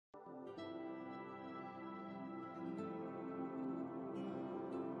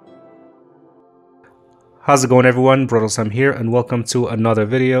How's it going, everyone? Brother Sam here, and welcome to another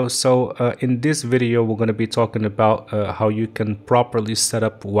video. In this video we're going to be talking about how you can properly set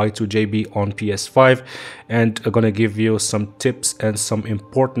up Y2JB on PS5, and I'm going to give you some tips and some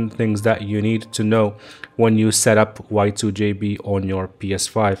important things that you need to know when you set up Y2JB on your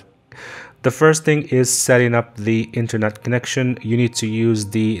PS5. The first thing is setting up the internet connection. You need to use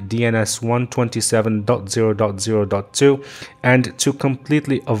the DNS 127.0.0.2, and to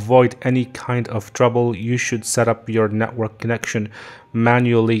completely avoid any kind of trouble, you should set up your network connection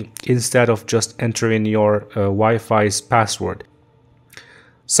manually instead of just entering your Wi-Fi's password.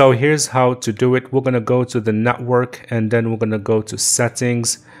 So here's how to do it. We're going to go to the network, and then we're going to go to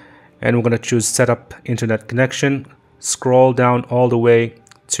settings, and we're going to choose set up internet connection. Scroll down all the way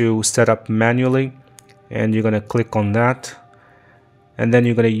to set up manually, and you're going to click on that, and then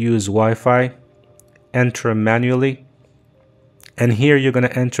you're going to use Wi-Fi, enter manually, and here you're going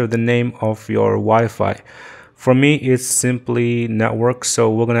to enter the name of your Wi-Fi. For me it's simply network,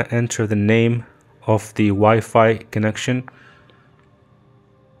 so we're going to enter the name of the Wi-Fi connection.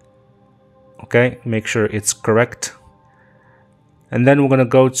 Okay, make sure it's correct, and then we're going to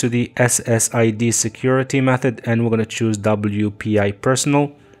go to the SSID security method, and we're going to choose WPI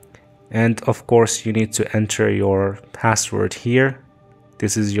personal. And of course you need to enter your password here.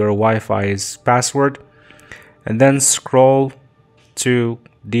 This is your Wi-Fi's password. And then scroll to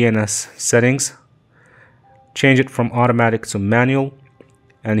DNS settings, change it from automatic to manual,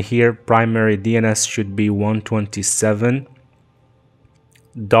 and here primary DNS should be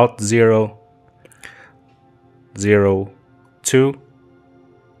 127.0.0.2.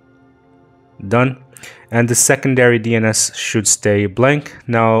 Done. And the secondary DNS should stay blank.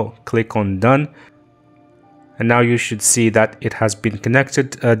 Now click on done, and now you should see that it has been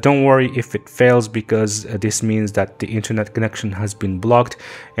connected. Don't worry if it fails, because this means that the internet connection has been blocked,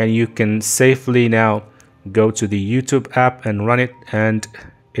 and you can safely now go to the YouTube app and run it, and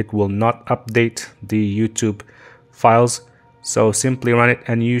it will not update the YouTube files. So simply run it,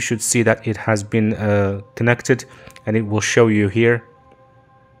 and you should see that it has been connected, and it will show you here.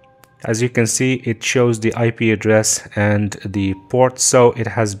 As you can see, it shows the IP address and the port, so it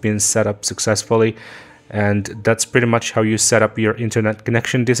has been set up successfully. And that's pretty much how you set up your internet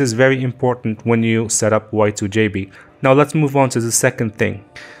connection. This is very important when you set up Y2JB. Now let's move on to the second thing.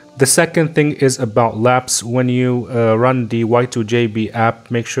 The second thing is about laps. When you run the Y2JB app,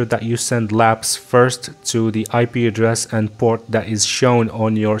 make sure that you send laps first to the IP address and port that is shown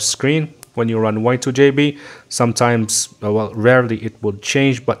on your screen. When you run Y2JB, sometimes, well, rarely it will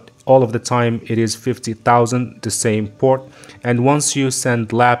change, but all of the time it is 50,000, the same port. And once you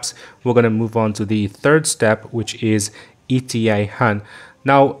send laps, we're going to move on to the third step, which is ETA HAN.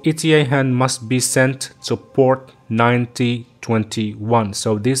 Now ETA HAN must be sent to port 9021.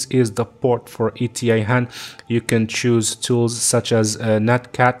 So this is the port for ETA HAN. You can choose tools such as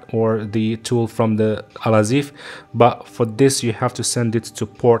Netcat or the tool from the Al-Azif, but for this you have to send it to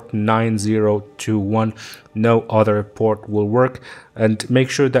port 9021. No other port will work, and make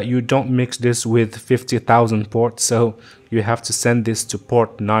sure that you don't mix this with 50,000 ports. So you have to send this to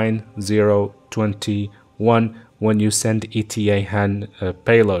port 9021 when you send ETA HAN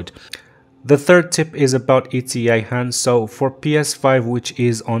payload. The third tip is about ETA HAN. So for PS5, which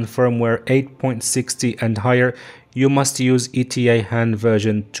is on firmware 8.60 and higher, you must use ETA HAN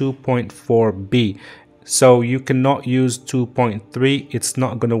version 2.4b. So you cannot use 2.3. It's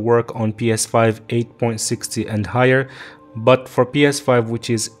not going to work on PS5 8.60 and higher. But for PS5, which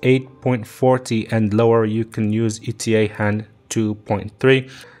is 8.40 and lower, you can use ETA HAN 2.3.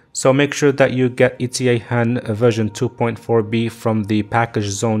 So make sure that you get ETA HAN version 2.4b from the Package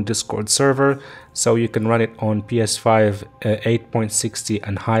Zone Discord server, so you can run it on PS5 8.60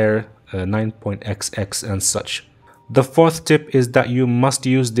 and higher, 9.xx and such. The fourth tip is that you must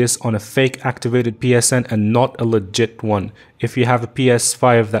use this on a fake activated PSN and not a legit one. If you have a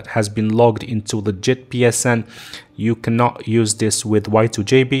PS5 that has been logged into legit PSN, you cannot use this with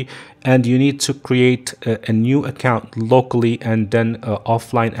Y2JB, and you need to create a new account locally and then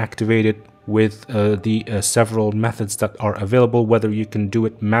offline activate it with the several methods that are available, whether you can do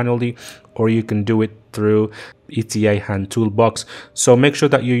it manually or you can do it through ETA HAN toolbox. So make sure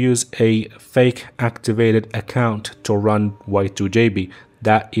that you use a fake activated account to run Y2JB.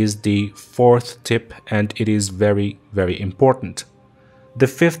 That is the fourth tip, and it is very, very important. The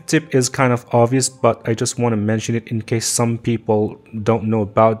fifth tip is kind of obvious, but I just want to mention it in case some people don't know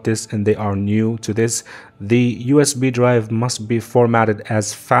about this and they are new to this. The USB drive must be formatted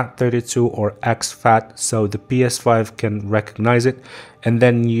as FAT32 or exFAT so the PS5 can recognize it, and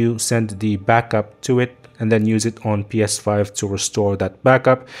then you send the backup to it, and then use it on PS5 to restore that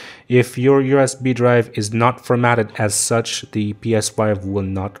backup. If your USB drive is not formatted as such, the PS5 will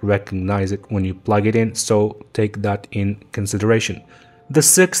not recognize it when you plug it in, so take that in consideration. The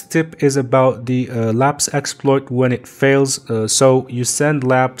sixth tip is about the lapse exploit when it fails. So you send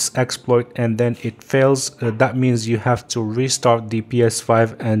lapse exploit and then it fails. That means you have to restart the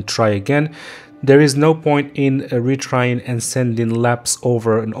PS5 and try again. There is no point in retrying and sending lapse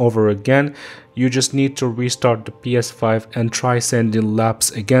over and over again. You just need to restart the PS5 and try sending lapse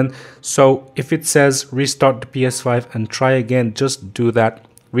again. So if it says restart the PS5 and try again, just do that.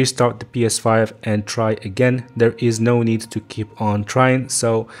 Restart the PS5 and try again. There is no need to keep on trying.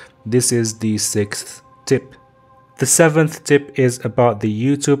 So this is the sixth tip. The seventh tip is about the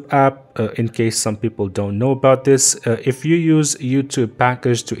YouTube app. In case some people don't know about this, if you use YouTube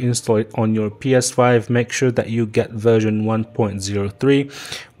package to install it on your PS5, make sure that you get version 1.03,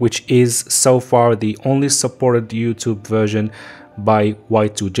 which is so far the only supported YouTube version by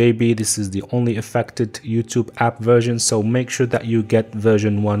Y2JB. This is the only affected YouTube app version, so make sure that you get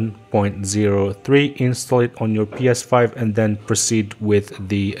version 1.03, install it on your PS5, and then proceed with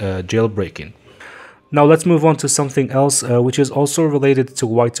the jailbreaking. Now let's move on to something else which is also related to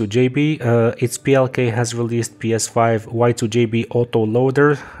Y2JB. Its PLK has released PS5 Y2JB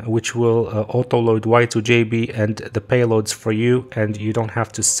Autoloader, which will autoload Y2JB and the payloads for you, and you don't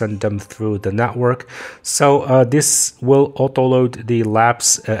have to send them through the network. So this will autoload the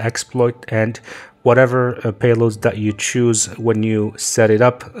lapse exploit and whatever payloads that you choose when you set it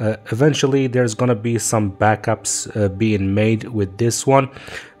up. Eventually there's gonna be some backups being made with this one.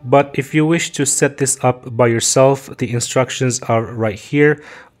 But if you wish to set this up by yourself, the instructions are right here.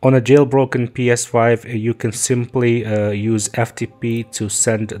 On a jailbroken PS5, you can simply use FTP to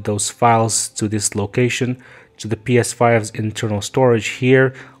send those files to this location, to the PS5's internal storage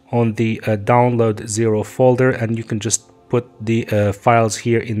here on the download 0 folder, and you can just put the files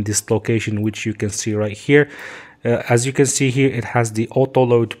here in this location, which you can see right here. As you can see here, it has the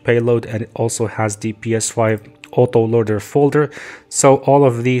autoload payload and it also has the PS5 autoloader folder. So all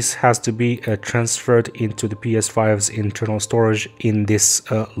of these has to be transferred into the PS5's internal storage in this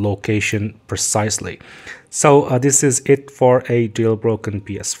location precisely. So this is it for a jailbroken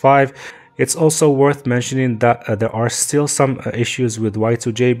PS5. It's also worth mentioning that there are still some issues with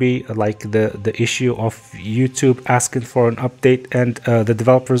Y2JB, like the issue of YouTube asking for an update, and the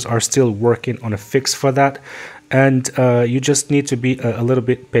developers are still working on a fix for that. And you just need to be a little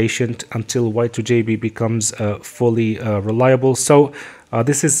bit patient until Y2JB becomes fully reliable. So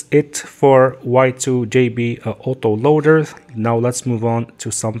this is it for Y2JB Autoloader. Now let's move on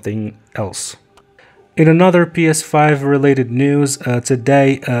to something else. In another PS5 related news,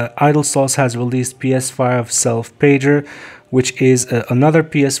 today IdleSauce has released PS5 Self Pager, which is another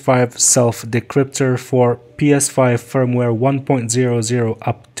PS5 self decryptor for PS5 firmware 1.00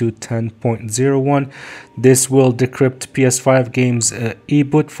 up to 10.01. This will decrypt PS5 games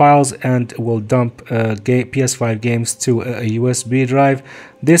eBoot files and will dump PS5 games to a USB drive.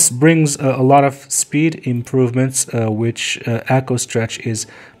 This brings a lot of speed improvements, which EchoStretch is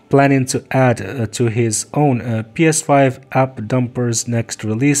planning to add to his own PS5 app dumper's next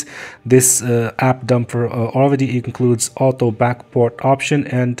release. This app dumper already includes auto backport option,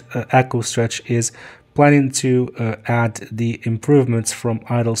 and EchoStretch is planning to add the improvements from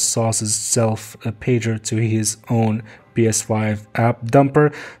IdleSauce's self pager to his own PS5 app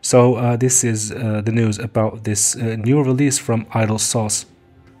dumper. So this is the news about this new release from IdleSauce.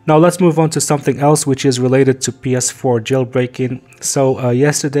 Now let's move on to something else which is related to PS4 jailbreaking. So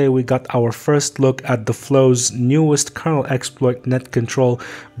yesterday we got our first look at the Flow's newest kernel exploit, net control,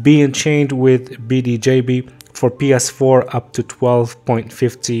 being chained with BDJB for PS4 up to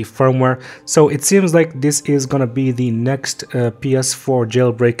 12.50 firmware. So it seems like this is gonna be the next PS4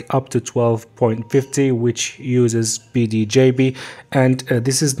 jailbreak up to 12.50, which uses BDJB, and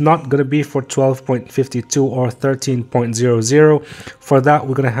this is not gonna be for 12.52 or 13.00. For that,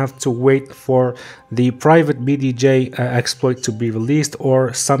 we're gonna have to wait for the private BDJ exploit to be released,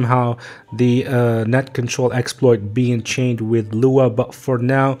 or somehow the net control exploit being chained with Lua. But for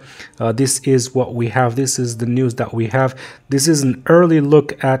now, this is what we have. This is the news that we have. This is an early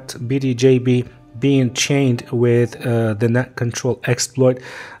look at BDJB being chained with the net control exploit,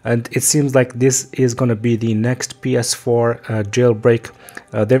 and it seems like this is going to be the next PS4 jailbreak.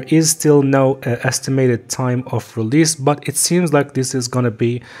 There is still no estimated time of release, but it seems like this is going to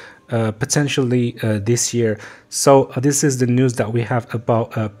be potentially this year. So this is the news that we have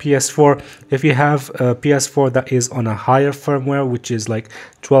about PS4. If you have a PS4 that is on a higher firmware, which is like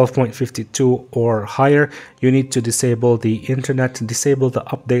 12.52 or higher, you need to disable the internet, disable the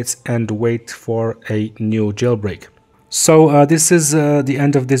updates, and wait for a new jailbreak. So this is the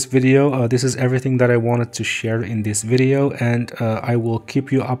end of this video. This is everything that I wanted to share in this video, and I will keep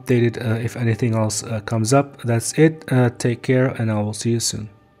you updated if anything else comes up. That's it. Take care, and I will see you soon.